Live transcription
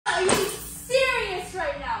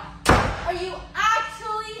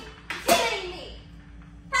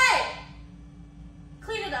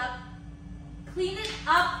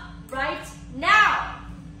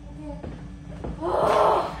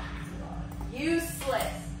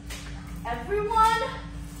Everyone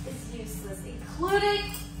is useless,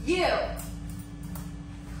 including you.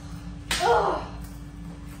 Ugh.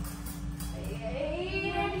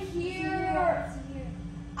 In here.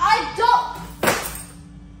 I don't.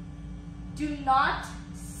 Do not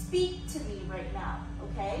speak to me right now,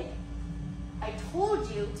 okay? I told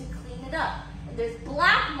you to clean it up. And there's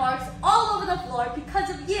black marks all over the floor because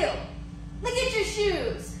of you. Look at your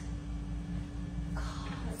shoes. God,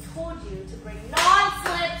 I told you to bring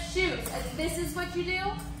non-slip shoes. And this is what you do?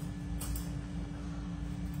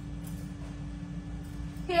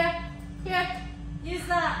 Here, use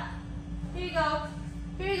that. Here you go.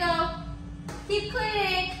 Here you go. Keep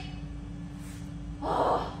cleaning.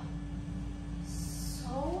 Oh,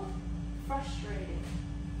 so frustrating.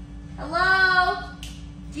 Hello?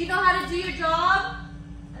 Do you know how to do your job?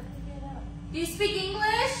 I pick it up. Do you speak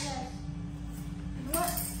English?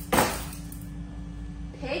 Yes. What?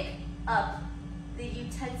 Pick up the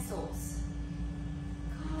utensils.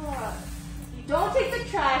 God, you don't take the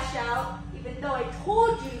trash out, even though I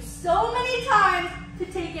told you so many times to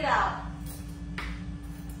take it out.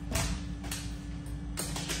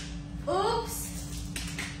 Oops,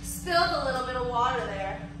 spilled a little bit of water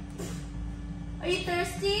there. Are you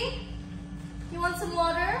thirsty? You want some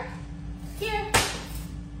water? Here.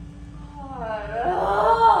 God,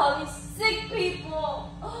 oh, these sick people.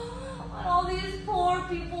 And all these poor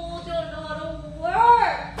people don't know how to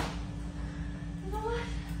work. You know what?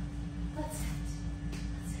 That's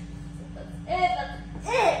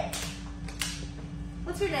it.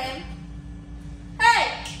 What's your name?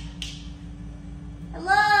 Hey!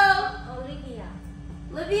 Hello? Olivia.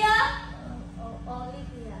 Olivia?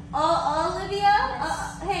 Olivia. Olivia?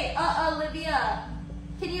 Yes. Hey, Olivia.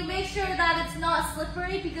 Can you make sure that it's not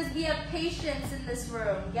slippery? Because we have patients in this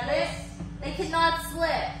room. Get it? They cannot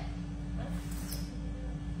slip.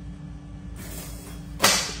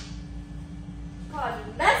 God,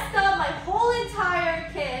 you messed up my whole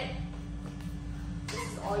entire kit. This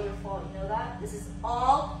is all your fault, you know that? This is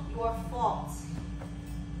all your fault.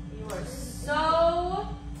 You are so...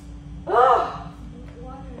 Ugh!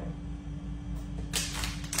 Water.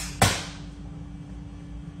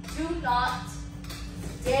 Do not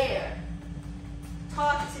dare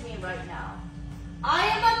talk to me right now. I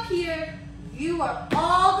am up here. You are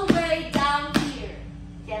all the way down here.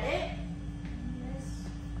 Get it? Yes.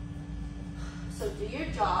 So do your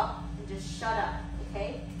job and just shut up,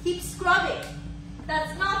 okay? Keep scrubbing.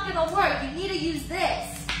 That's not gonna work. You need to use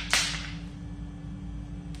this.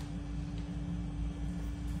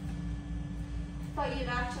 I thought you'd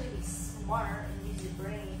actually be smart and use your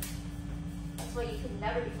brain. That's why you could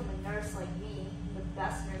never become a nurse like me. I'm the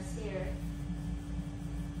best nurse here.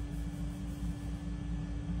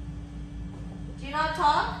 Do you not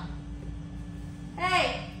talk?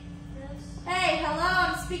 Hey! Yes. Hey, hello,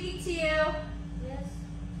 I'm speaking to you. Yes.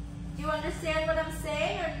 Do you understand what I'm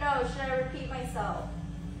saying or no? Should I repeat myself?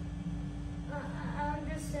 I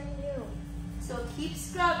understand you. So keep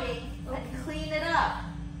scrubbing and clean it up.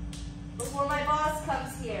 Before my boss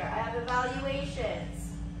comes here, I have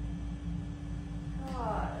evaluations.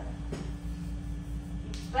 God.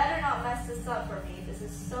 You better not mess this up for me. This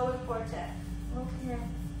is so important. Okay.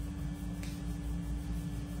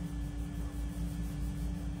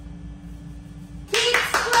 Keep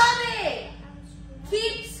scrubbing!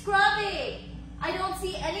 Keep scrubbing! I don't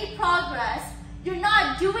see any progress. You're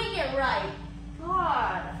not doing it right.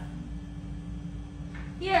 God.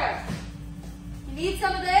 Here. You need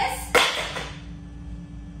some of this?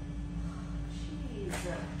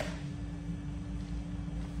 Jeez.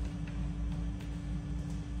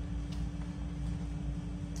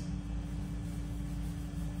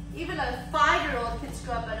 Even a 5-year-old can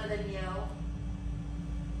scrub better than you.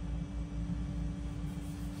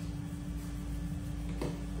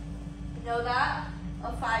 You know that?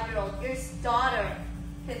 A 5-year-old. Your daughter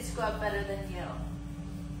can scrub better than you.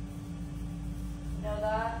 You know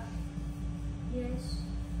that? Yes.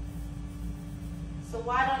 So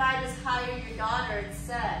why don't I just hire your daughter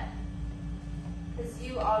instead? Because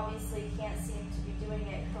you obviously can't seem to be doing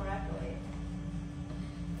it correctly.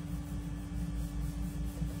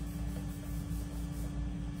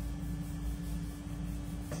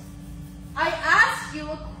 I asked you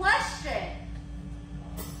a question.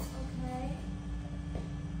 Okay.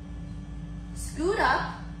 Scoot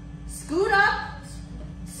up, scoot up,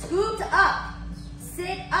 scoot up,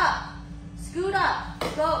 sit up, scoot up,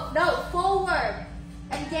 go, no, forward,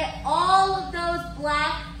 and get all of those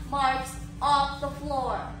black marks off the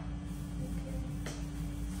floor.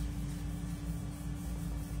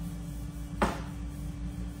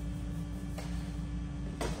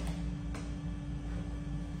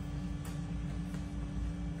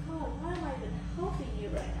 God, why am I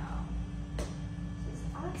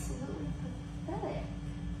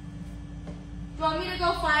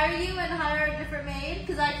fire you and hire a different maid?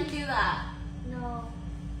 Because I can do that. No.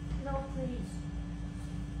 No, please.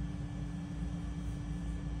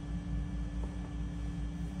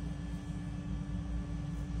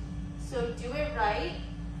 So do it right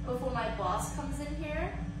before my boss comes in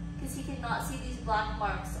here, because he cannot see these black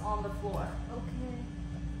marks on the floor. Okay.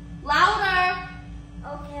 Louder!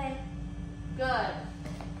 Okay. Good.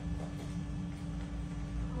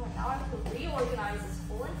 Oh, now I have to reorganize this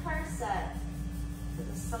whole entire set.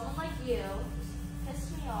 Because someone like you just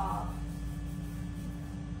pissed me off.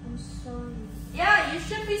 I'm sorry. Yeah, you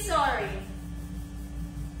should be sorry.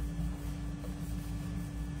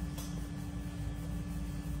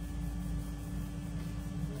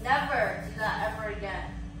 Never do that ever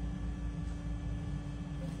again.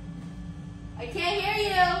 I can't hear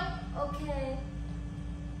you. Okay.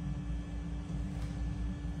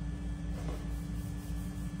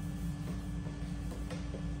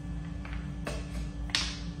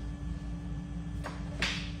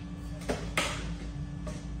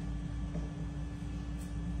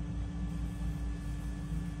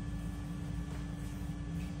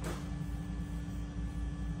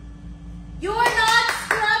 You're not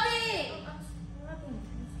scrubbing.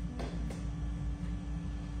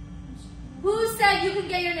 Who said you could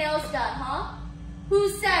get your nails done, huh? Who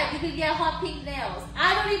said you could get hot pink nails?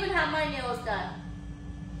 I don't even have my nails done.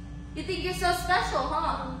 You think you're so special,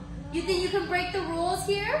 huh? You think you can break the rules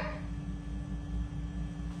here?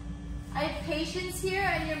 I have patients here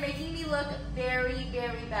and you're making me look very,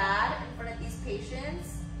 very bad in front of these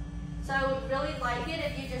patients. So I would really like it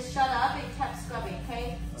if you just shut up and kept scrubbing,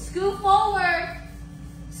 okay? Scoot forward.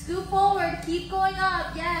 Scoot forward. Keep going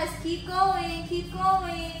up. Yes, keep going. Keep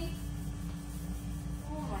going.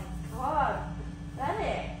 Oh my God.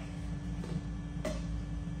 Pathetic.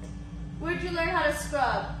 Where'd you learn how to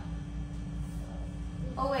scrub?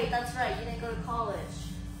 Oh wait, that's right. You didn't go to college.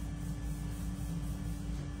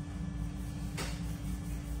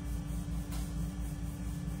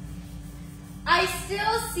 I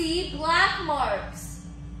still see black marks.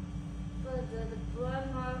 But the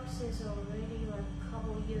black marks is already like a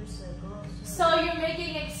couple years ago. So you're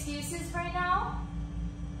making excuses right now?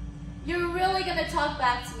 You're really gonna talk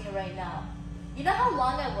back to me right now. You know how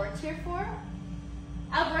long I worked here for?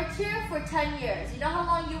 I worked here for 10 years. You know how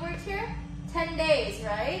long you worked here? 10 days,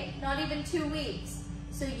 right? Not even 2 weeks.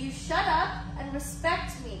 So you shut up and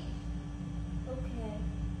respect me. Okay.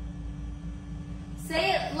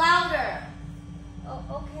 Say it louder.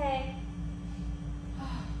 Oh, okay.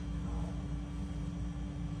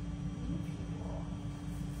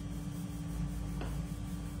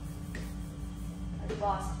 My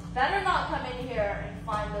boss better not come in here and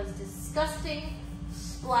find those disgusting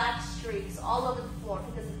black streaks all over the floor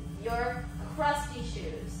because of your crusty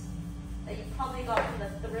shoes that you probably got from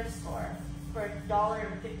the thrift store for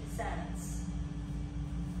 $1.50.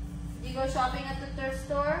 Do you go shopping at the thrift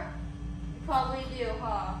store? You probably do,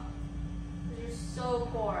 huh? Because you're so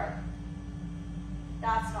poor.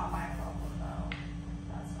 That's not my problem, though.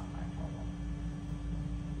 That's not my problem.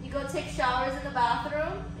 You go take showers in the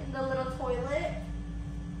bathroom, in the little toilet.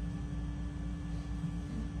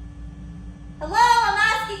 Hello, I'm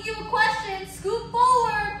asking you a question. Scoot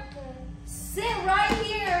forward. Okay. Sit right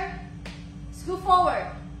here. Scoot forward.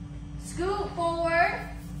 Scoot forward.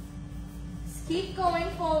 Just keep going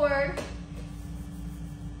forward.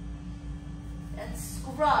 And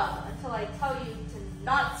scrub until I tell you to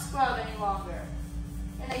not scrub any longer.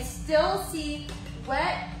 And I still see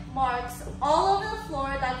wet marks all over the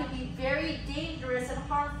floor that could be very dangerous and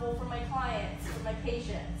harmful for my clients, for my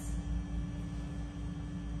patients.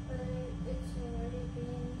 But it's already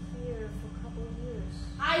been here for a couple of years.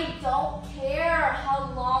 I don't care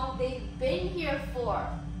how long they've been here for,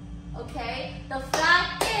 okay? The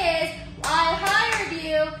fact is, I hired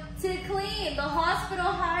you to clean. The hospital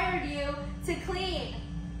hired you to clean.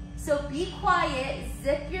 So be quiet,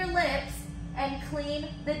 zip your lips, and clean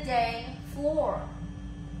the dang floor.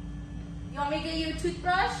 You want me to get you a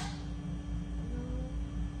toothbrush? No.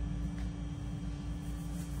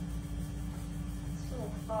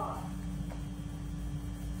 So far.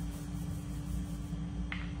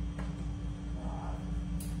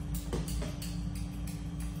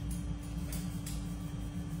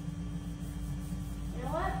 You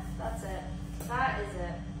know what? That's it. That is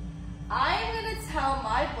it. I'm going to tell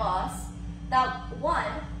my boss that 1,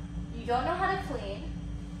 you don't know how to clean.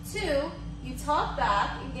 2, you talk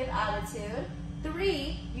back and give attitude.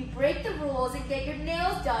 3, you break the rules and get your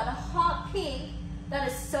nails done hot pink.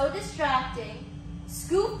 That is so distracting.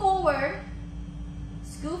 Scoot forward.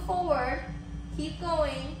 Scoot forward. Keep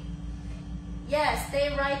going. Yes, stay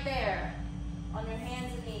right there on your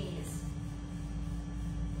hands and knees.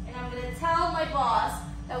 And I'm going to tell my boss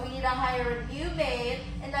that we need to hire a new maid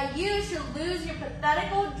and that you should lose your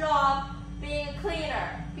pathetic old job being a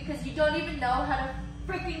cleaner because you don't even know how to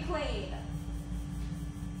freaking clean.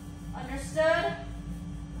 Understood?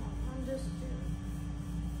 Understood.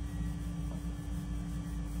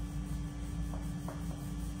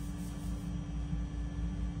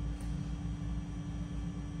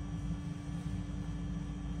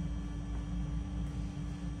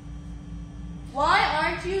 Why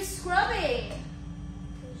aren't you scrubbing?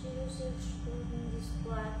 Because you said scrubbing this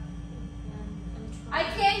black and I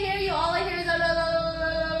can't hear you. All I hear is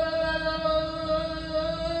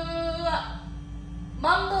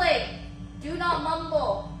mumbling. Do not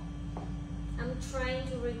mumble. I'm trying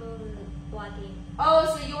to remove the black ink. Oh,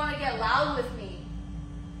 so you want to get loud with me?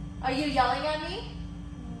 Are you yelling at me?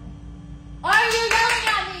 Are you yelling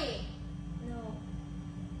at me? No.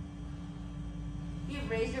 You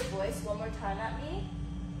raise your voice one more time at me.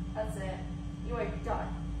 That's it. You are done.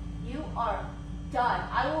 You are done.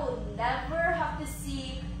 I will never have to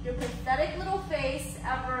see your pathetic little face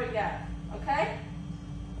ever again. Okay?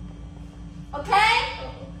 Okay?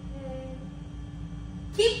 Okay.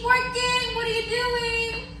 Keep working. What are you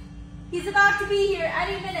doing? He's about to be here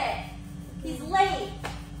any minute. He's late.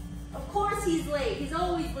 Of course he's late. He's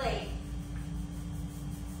always late.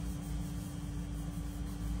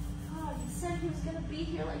 God, he said he was going to be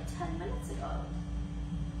here like 10 minutes ago.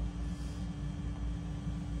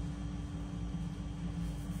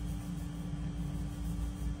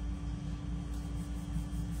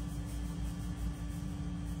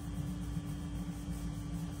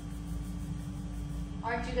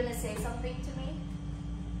 Aren't you going to say something to me?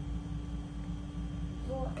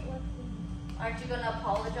 What thing? Aren't you going to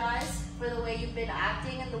apologize for the way you've been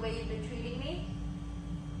acting and the way you've been treating me?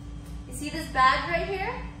 You see this badge right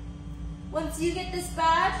here? Once you get this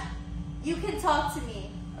badge, you can talk to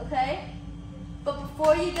me, okay? But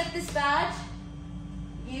before you get this badge,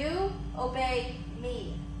 you obey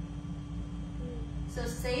me. So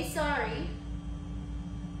say sorry.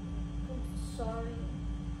 I'm sorry.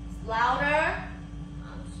 Louder.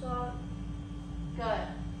 I'm sorry. Good.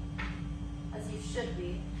 As you should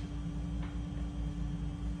be.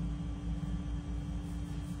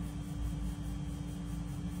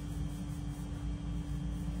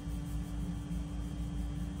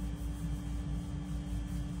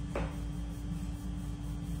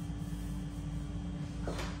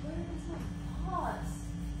 Where is my pause?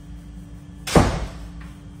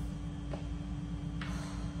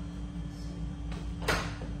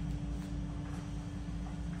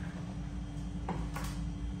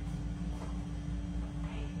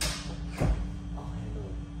 I'll handle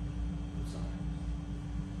it. I'm sorry.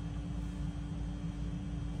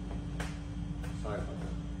 Sorry about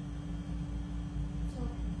that. It's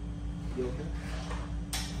okay. You okay?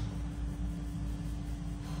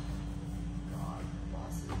 God,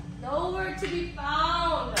 boss is nowhere to be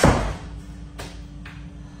found.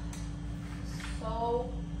 So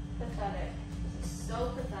pathetic. This is so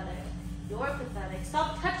pathetic. You're pathetic.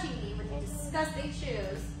 Stop touching me with your disgusting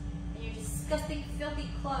shoes and your disgusting, filthy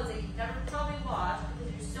clothes that you've never probably washed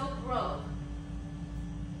because you're so broke.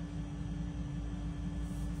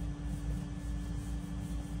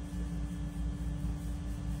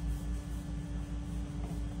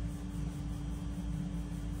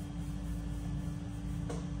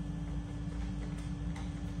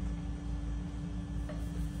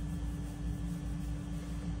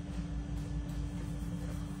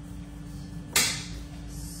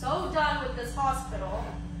 So done with this hospital.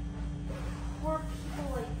 Poor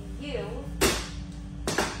people like you.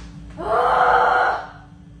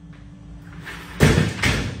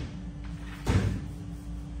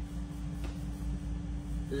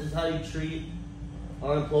 This is how you treat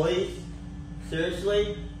our employees?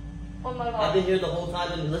 Seriously? Oh my I've god. been here the whole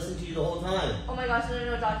time and listened to you the whole time. Oh my gosh,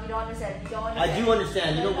 no, Doc, you don't understand. You don't understand. I do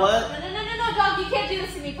understand. You know No, what? No, Doc, you can't do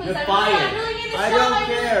this to me, please. You're I fired. really need this I job. don't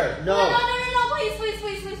care. Really... No. No,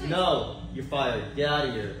 please. No, you're fired. Get out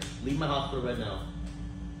of here. Leave my hospital right now.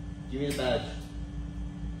 Give me the badge.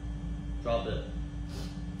 Drop it.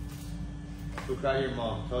 Go cry to your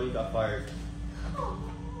mom. Tell her you got fired. Oh,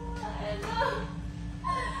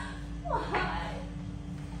 why?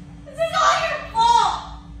 This is all your fault.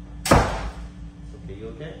 It's okay. You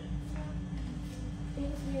okay?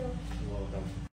 Thank you.